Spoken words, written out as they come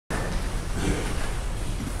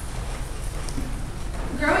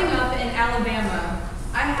Alabama,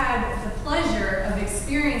 I had the pleasure of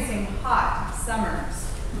experiencing hot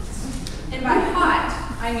summers. And by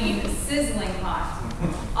hot, I mean sizzling hot,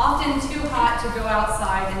 often too hot to go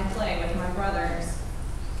outside and play with my brothers.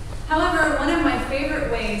 However, one of my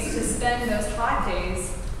favorite ways to spend those hot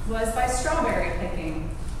days was by strawberry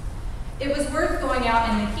picking. It was worth going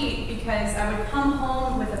out in the heat because I would come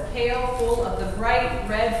home with a pail full of the bright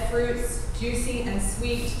red fruits, juicy and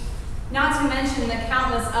sweet, not to mention the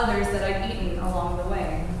countless others that I'd eaten along the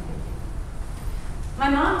way. My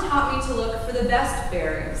mom taught me to look for the best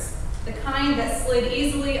berries, the kind that slid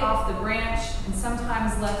easily off the branch and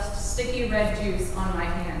sometimes left sticky red juice on my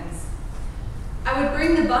hands. I would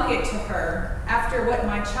bring the bucket to her after what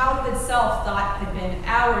my childhood self thought had been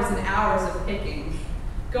hours and hours of picking,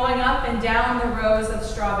 going up and down the rows of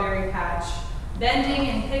strawberry patch, bending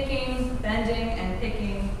and picking,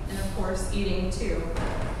 and of course eating too.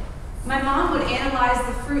 My mom would analyze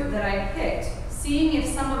the fruit that I picked, seeing if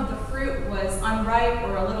some of the fruit was unripe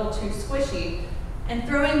or a little too squishy, and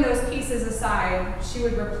throwing those pieces aside, she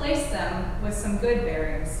would replace them with some good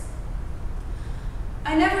berries.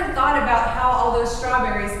 I never thought about how all those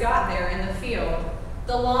strawberries got there in the field.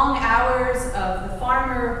 The long hours of the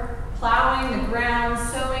farmer plowing the ground,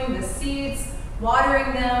 sowing the seeds,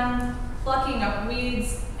 watering them, plucking up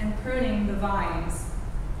weeds, and pruning the vines.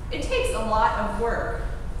 It takes a lot of work.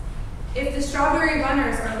 If the strawberry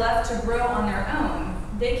runners are left to grow on their own,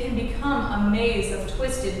 they can become a maze of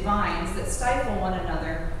twisted vines that stifle one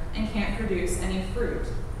another and can't produce any fruit.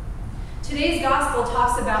 Today's gospel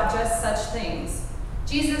talks about just such things.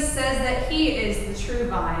 Jesus says that he is the true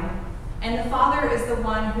vine, and the Father is the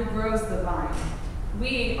one who grows the vine.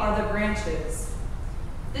 We are the branches.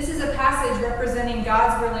 This is a passage representing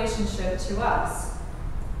God's relationship to us.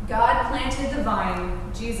 God planted the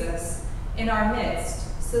vine, Jesus, in our midst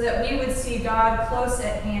so that we would see God close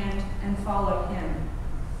at hand and follow him.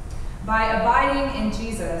 By abiding in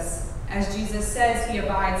Jesus, as Jesus says he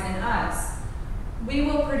abides in us, we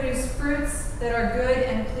will produce fruits that are good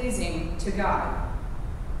and pleasing to God.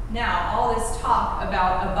 Now, all this talk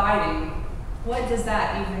about abiding, what does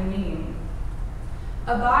that even mean?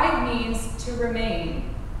 Abide means to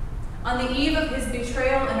remain. On the eve of his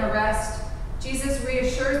betrayal and arrest, Jesus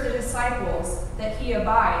reassures the disciples that he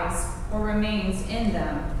abides or remains in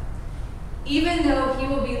them. Even though he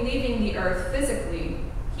will be leaving the earth physically,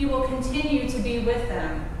 he will continue to be with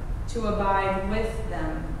them, to abide with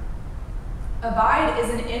them. Abide is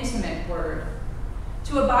an intimate word.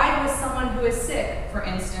 To abide with someone who is sick, for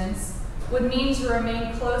instance, would mean to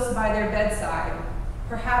remain close by their bedside,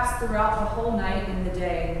 perhaps throughout the whole night and the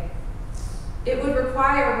day. It would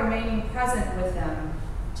require remaining present with them,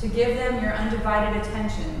 to give them your undivided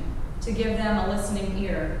attention, to give them a listening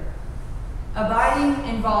ear. Abiding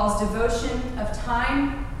involves devotion of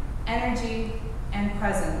time, energy, and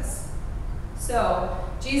presence. So,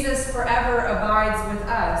 Jesus forever abides with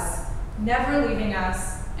us, never leaving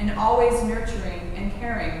us, and always nurturing and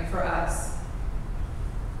caring for us.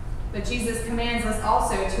 But Jesus commands us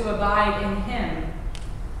also to abide in him.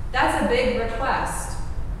 That's a big request.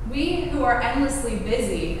 We who are endlessly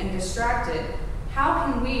busy and distracted, how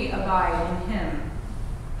can we abide in him?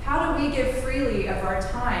 How do we give freely of our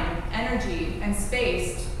time, energy, and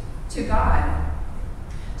space to God?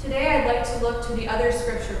 Today I'd like to look to the other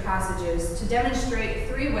scripture passages to demonstrate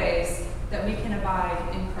 3 ways that we can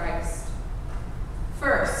abide in Christ.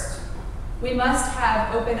 First, we must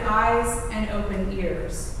have open eyes and open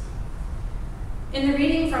ears. In the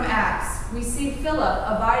reading from Acts, we see Philip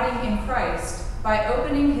abiding in Christ by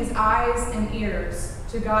opening his eyes and ears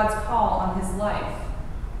to God's call on his life.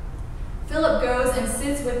 Philip goes and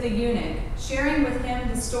sits with the eunuch, sharing with him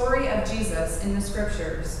the story of Jesus in the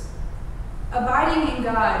scriptures. Abiding in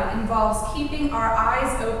God involves keeping our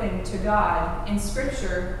eyes open to God in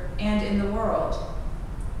scripture and in the world.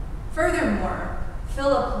 Furthermore,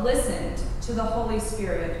 Philip listened to the Holy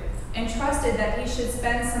Spirit and trusted that he should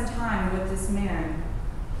spend some time with this man.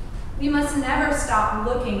 We must never stop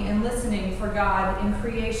looking and listening for God in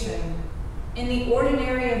creation, in the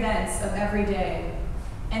ordinary events of every day,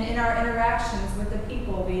 and in our interactions with the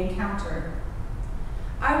people we encounter.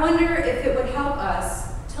 I wonder if it would help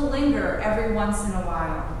us to linger every once in a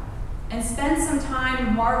while and spend some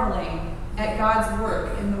time marveling at God's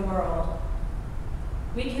work in the world.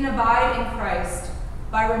 We can abide in Christ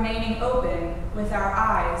by remaining open with our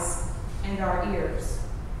eyes and our ears.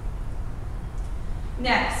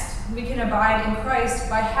 Next, we can abide in Christ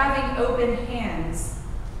by having open hands.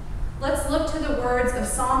 Let's look to the words of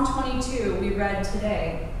Psalm 22 we read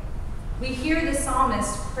today. We hear the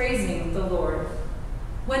psalmist praising the Lord.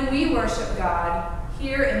 When we worship God,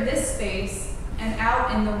 here in this space and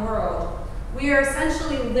out in the world, we are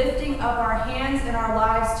essentially lifting up our hands and our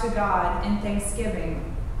lives to God in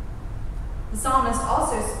thanksgiving. The psalmist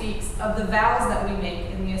also speaks of the vows that we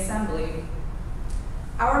make in the assembly.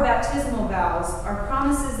 Our baptismal vows are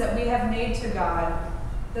promises that we have made to God,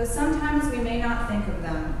 though sometimes we may not think of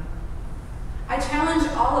them. I challenge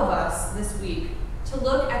all of us this week to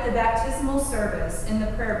look at the baptismal service in the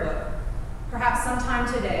prayer book, perhaps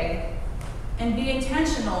sometime today, and be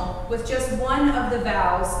intentional with just one of the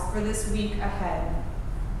vows for this week ahead.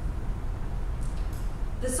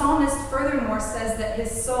 The psalmist furthermore says that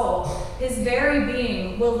his soul, his very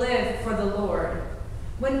being, will live for the Lord.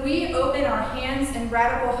 When we open our hands in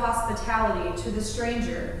radical hospitality to the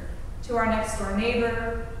stranger, to our next door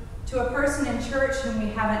neighbor, to a person in church whom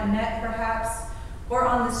we haven't met perhaps, or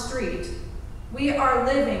on the street, we are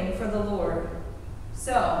living for the Lord.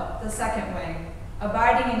 So, the second way,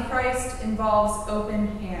 abiding in Christ involves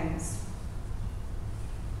open hands.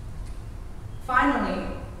 Finally,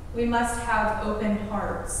 we must have open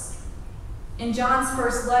hearts. In John's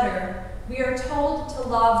first letter, we are told to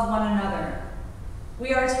love one another.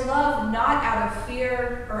 We are to love not out of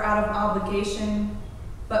fear or out of obligation,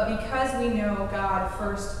 but because we know God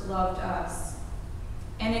first loved us.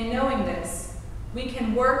 And in knowing this, we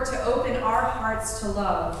can work to open our hearts to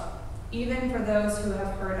love, even for those who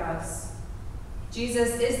have hurt us.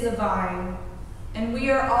 Jesus is the vine, and we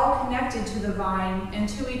are all connected to the vine and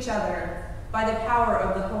to each other by the power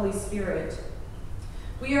of the Holy Spirit.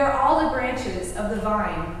 We are all the branches of the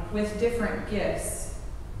vine with different gifts,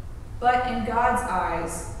 but in God's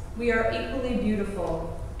eyes, we are equally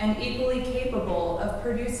beautiful and equally capable of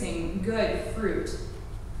producing good fruit.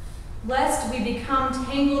 Lest we become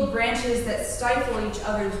tangled branches that stifle each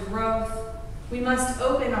other's growth, we must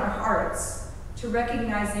open our hearts to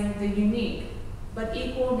recognizing the unique but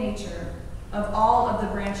equal nature of all of the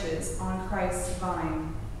branches on Christ's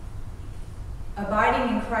vine.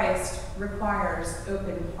 Abiding in Christ requires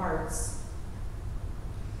open hearts.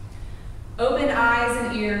 Open eyes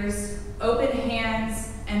and ears, open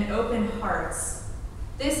hands, and open hearts.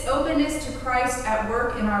 This openness to Christ at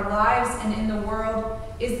work in our lives and in the world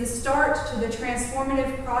is the start to the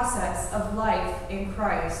transformative process of life in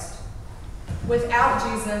Christ. Without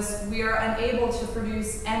Jesus, we are unable to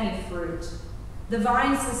produce any fruit. The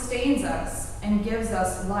vine sustains us and gives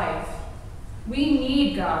us life. We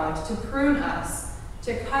need God to prune us,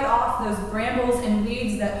 to cut off those brambles and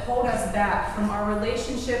weeds that hold us back from our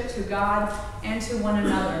relationship to God and to one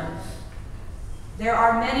another. There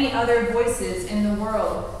are many other voices in the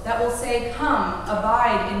world that will say, "Come,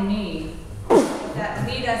 abide in me," that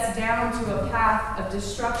lead us down to a path of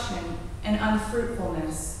destruction and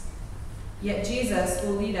unfruitfulness. Yet Jesus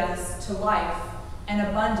will lead us to life and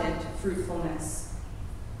abundant fruitfulness.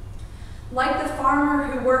 Like the farmer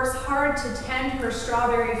who works hard to tend her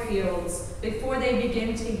strawberry fields before they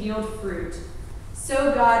begin to yield fruit,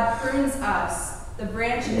 so God prunes us, the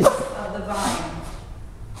branches of the vine.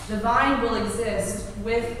 The vine will exist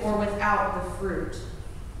with or without the fruit.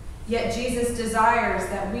 Yet Jesus desires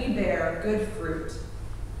that we bear good fruit.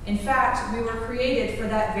 In fact, we were created for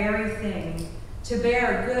that very thing, to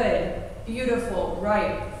bear good, beautiful,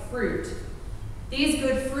 ripe fruit. These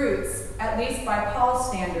good fruits, at least by Paul's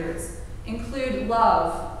standards, include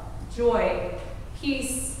love, joy,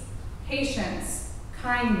 peace, patience,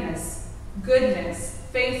 kindness, goodness,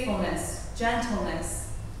 faithfulness, gentleness,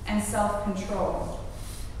 and self-control.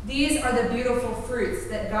 These are the beautiful fruits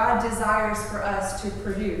that God desires for us to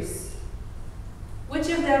produce. Which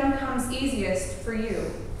of them comes easiest for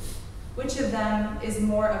you? Which of them is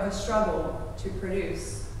more of a struggle to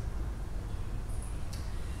produce?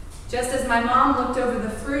 Just as my mom looked over the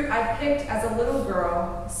fruit I picked as a little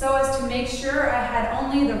girl, so as to make sure I had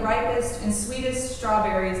only the ripest and sweetest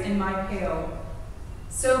strawberries in my pail,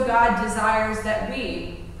 so God desires that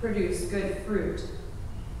we produce good fruit.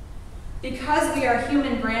 Because we are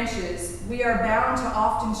human branches, we are bound to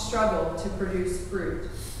often struggle to produce fruit.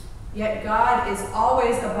 Yet God is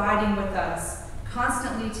always abiding with us,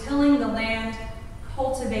 constantly tilling the land,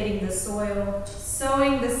 cultivating the soil,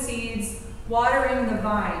 sowing the seeds, watering the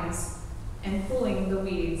vines, and pulling the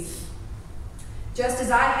weeds. Just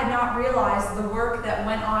as I had not realized the work that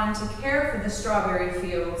went on to care for the strawberry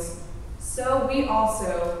fields, so we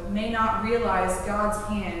also may not realize God's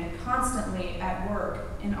hand constantly at work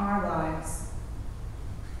in our lives.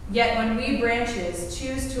 Yet when we branches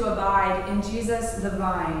choose to abide in Jesus the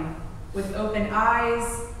vine, with open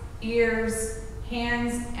eyes, ears,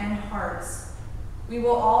 hands, and hearts, we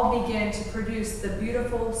will all begin to produce the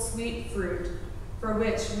beautiful, sweet fruit for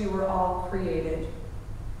which we were all created.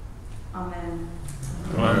 Amen.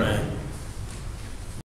 Amen.